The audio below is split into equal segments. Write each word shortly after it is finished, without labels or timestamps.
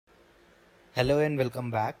Hello and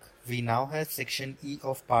welcome back. We now have section E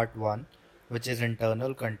of part 1, which is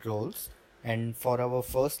internal controls. And for our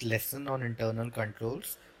first lesson on internal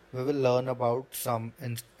controls, we will learn about some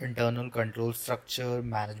internal control structure,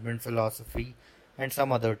 management philosophy, and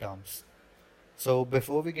some other terms. So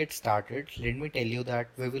before we get started, let me tell you that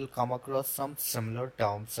we will come across some similar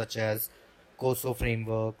terms such as COSO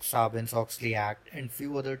framework, Sarbanes-Oxley Act, and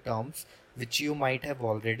few other terms which you might have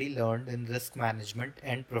already learned in risk management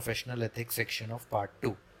and professional ethics section of part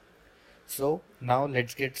 2. So now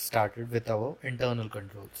let's get started with our internal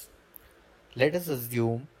controls. Let us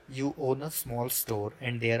assume you own a small store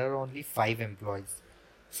and there are only 5 employees.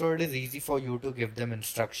 So it is easy for you to give them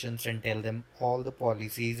instructions and tell them all the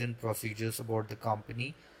policies and procedures about the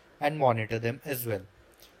company and monitor them as well.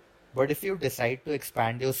 But if you decide to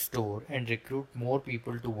expand your store and recruit more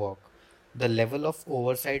people to work, the level of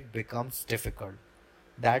oversight becomes difficult.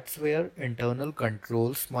 That's where internal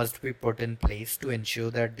controls must be put in place to ensure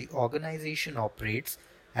that the organization operates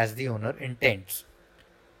as the owner intends.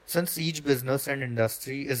 Since each business and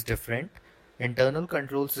industry is different, internal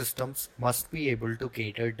control systems must be able to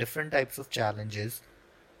cater different types of challenges,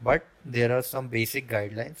 but there are some basic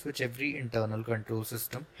guidelines which every internal control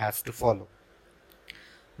system has to follow.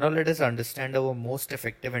 Now let us understand our most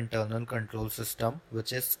effective internal control system,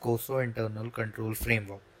 which is COSO internal control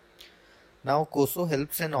framework. Now COSO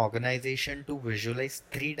helps an organization to visualize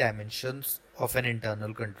three dimensions of an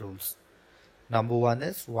internal controls. Number one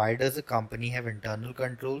is, why does a company have internal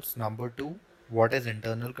controls? Number two, what is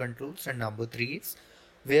internal controls? And number three is,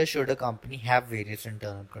 where should a company have various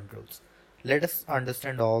internal controls? Let us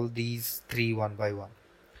understand all these three one by one.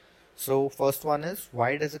 So first one is,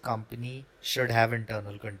 why does a company should have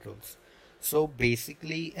internal controls? So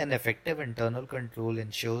basically an effective internal control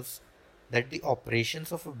ensures that the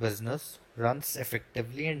operations of a business runs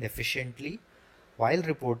effectively and efficiently while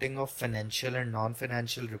reporting of financial and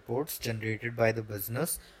non-financial reports generated by the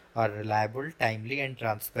business are reliable, timely and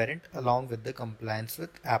transparent along with the compliance with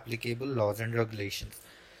applicable laws and regulations.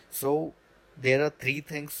 So there are three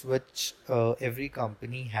things which every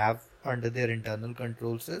company have under their internal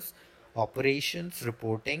controls is operations,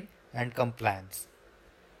 reporting and compliance.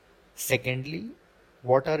 Secondly,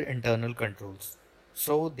 what are internal controls?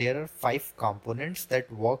 So there are 5 components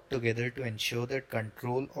that work together to ensure that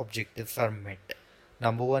control objectives are met.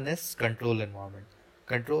 Number one is control environment.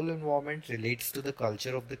 Control environment relates to the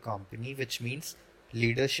culture of the company, which means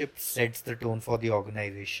leadership sets the tone for the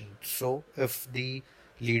organization. So if the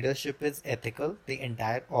leadership is ethical, the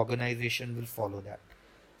entire organization will follow that.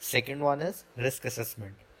 Second one is risk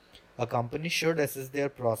assessment. A company should assess their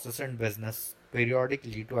process and business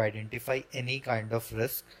periodically to identify any kind of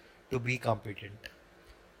risk to be competent.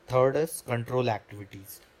 Third is control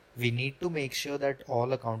activities. We need to make sure that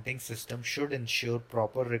all accounting systems should ensure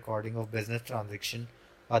proper recording of business transaction,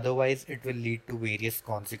 otherwise it will lead to various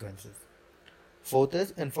consequences. Fourth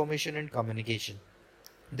is information and communication.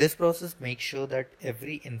 This process makes sure that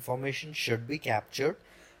every information should be captured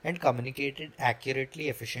and communicated accurately,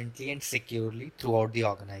 efficiently and securely throughout the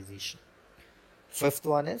organization. Fifth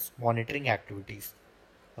one is monitoring activities.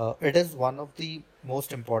 It is one of the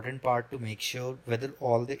most important part to make sure whether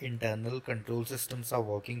all the internal control systems are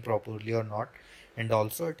working properly or not, and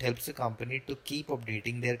also it helps the company to keep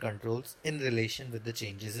updating their controls in relation with the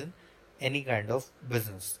changes in any kind of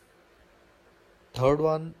business.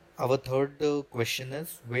 Our third question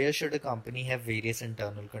is, where should a company have various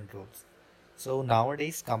internal controls? So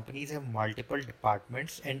nowadays companies have multiple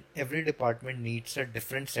departments and every department needs a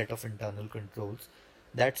different set of internal controls.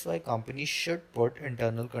 That's why companies should put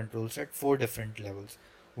internal controls at 4 different levels.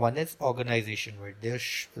 One is organization wide.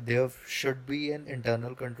 There should be an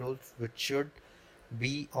internal controls which should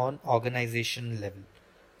be on organization level.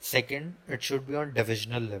 Second, it should be on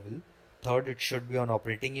divisional level. Third, it should be on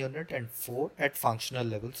operating unit, and four at functional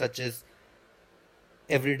level, such as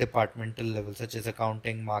every departmental level, such as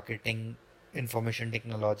accounting, marketing, information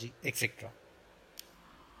technology, etc.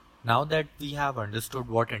 Now that we have understood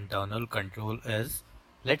what internal control is,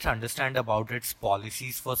 let's understand about its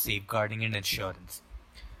policies for safeguarding and insurance.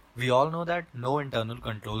 We all know that no internal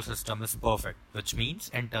control system is perfect, which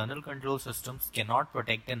means internal control systems cannot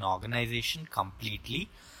protect an organization completely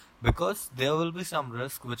because there will be some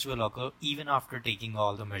risk which will occur even after taking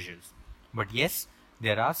all the measures. But yes,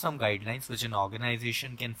 there are some guidelines which an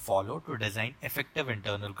organization can follow to design effective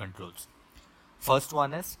internal controls. First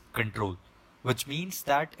one is control, which means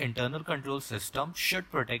that internal control system should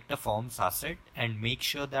protect a firm's asset and make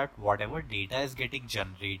sure that whatever data is getting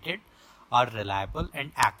generated are reliable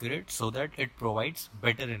and accurate so that it provides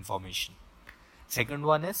better information. Second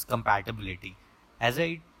one is compatibility. As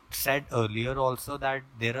I said earlier also that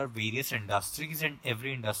there are various industries and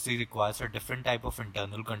every industry requires a different type of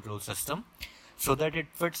internal control system so that it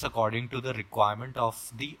fits according to the requirement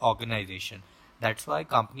of the organization. That's why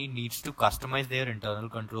company needs to customize their internal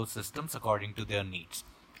control systems according to their needs.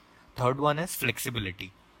 Third one is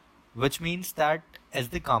flexibility, which means that as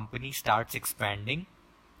the company starts expanding,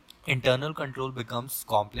 internal control becomes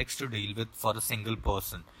complex to deal with for a single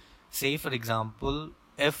person. Say, for example,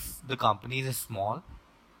 if the company is small,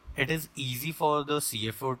 it is easy for the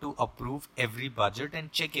CFO to approve every budget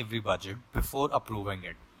and check every budget before approving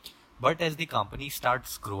it. But as the company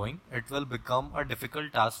starts growing, it will become a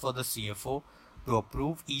difficult task for the CFO to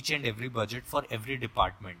approve each and every budget for every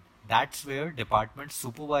department. That's where department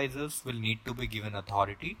supervisors will need to be given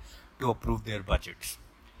authority to approve their budgets.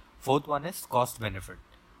 Fourth one is cost benefit.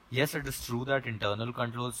 Yes, it is true that internal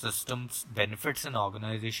control systems benefits an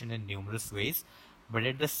organization in numerous ways, but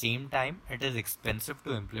at the same time, it is expensive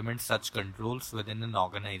to implement such controls within an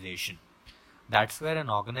organization. That's where an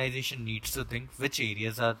organization needs to think which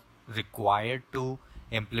areas are required to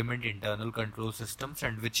implement internal control systems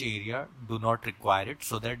and which area do not require it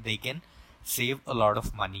so that they can save a lot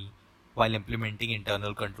of money while implementing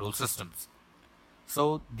internal control systems.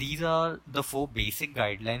 So these are the four basic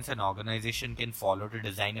guidelines an organization can follow to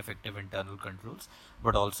design effective internal controls,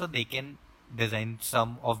 but also they can design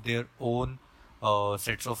some of their own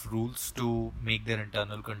sets of rules to make their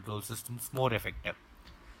internal control systems more effective.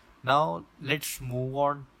 Now let's move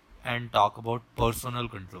on and talk about personal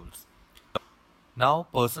controls. Now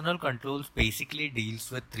personal controls basically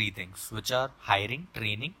deals with three things, which are hiring,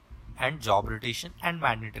 training, and job rotation and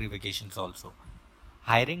mandatory vacations also.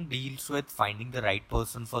 Hiring deals with finding the right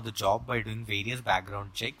person for the job by doing various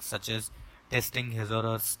background checks such as testing his or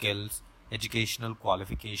her skills, educational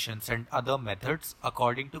qualifications, and other methods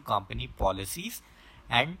according to company policies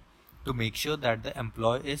and to make sure that the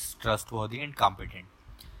employee is trustworthy and competent.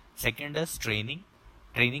 Second is training.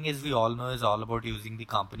 Training, as we all know, is all about using the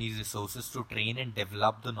company's resources to train and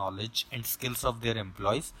develop the knowledge and skills of their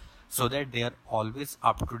employees so that they are always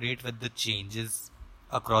up to date with the changes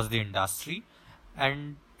across the industry,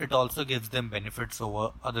 and it also gives them benefits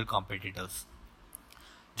over other competitors.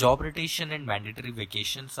 Job rotation and mandatory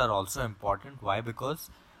vacations are also important. Why? Because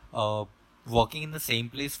uh, working in the same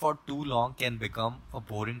place for too long can become a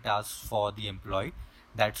boring task for the employee.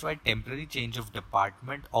 That's why temporary change of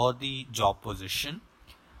department or the job position,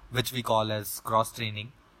 which we call as cross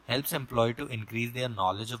training, helps employee to increase their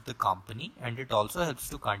knowledge of the company, and it also helps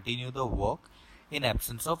to continue the work in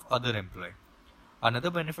absence of other employee.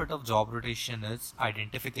 Another benefit of job rotation is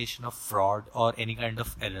identification of fraud or any kind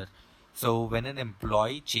of error. So when an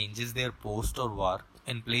employee changes their post or work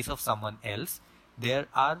in place of someone else, there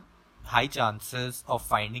are high chances of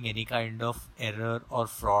finding any kind of error or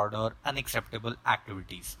fraud or unacceptable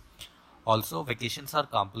activities. Also, vacations are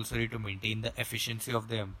compulsory to maintain the efficiency of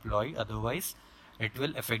the employee, otherwise it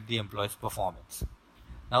will affect the employee's performance.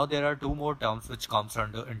 Now there are two more terms which comes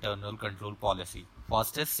under internal control policy.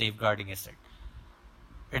 First is safeguarding asset.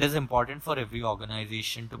 It is important for every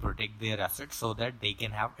organization to protect their assets so that they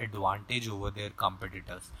can have advantage over their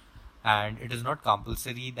competitors. And it is not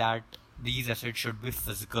compulsory that these assets should be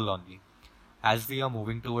physical only. As we are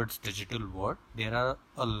moving towards digital world, there are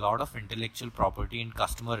a lot of intellectual property and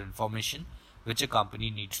customer information which a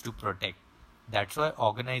company needs to protect. That's why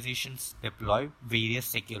organizations deploy various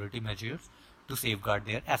security measures to safeguard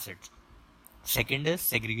their assets. Second is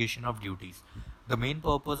segregation of duties. The main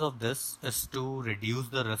purpose of this is to reduce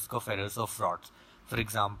the risk of errors or frauds. For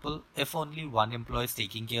example, if only one employee is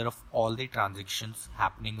taking care of all the transactions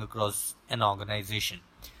happening across an organization,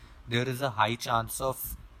 there is a high chance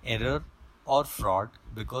of error or fraud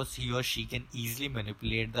because he or she can easily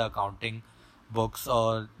manipulate the accounting books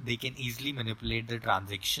or they can easily manipulate the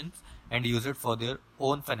transactions and use it for their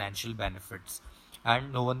own financial benefits,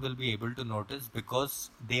 and no one will be able to notice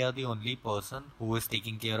because they are the only person who is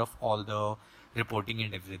taking care of all the reporting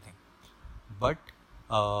and everything. But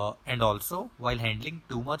and also, while handling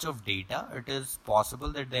too much of data, it is possible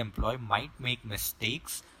that the employee might make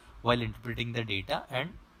mistakes while interpreting the data and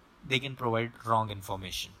they can provide wrong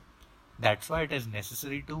information. That's why it is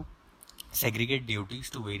necessary to segregate duties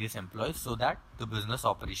to various employees so that the business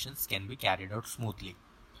operations can be carried out smoothly.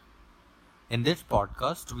 In this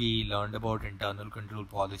podcast, we learned about internal control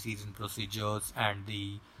policies and procedures and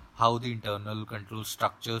the how the internal control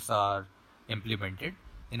structures are implemented.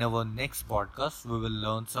 In our next podcast, we will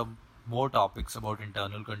learn some more topics about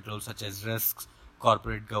internal control such as risks,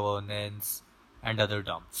 corporate governance, and other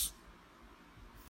terms.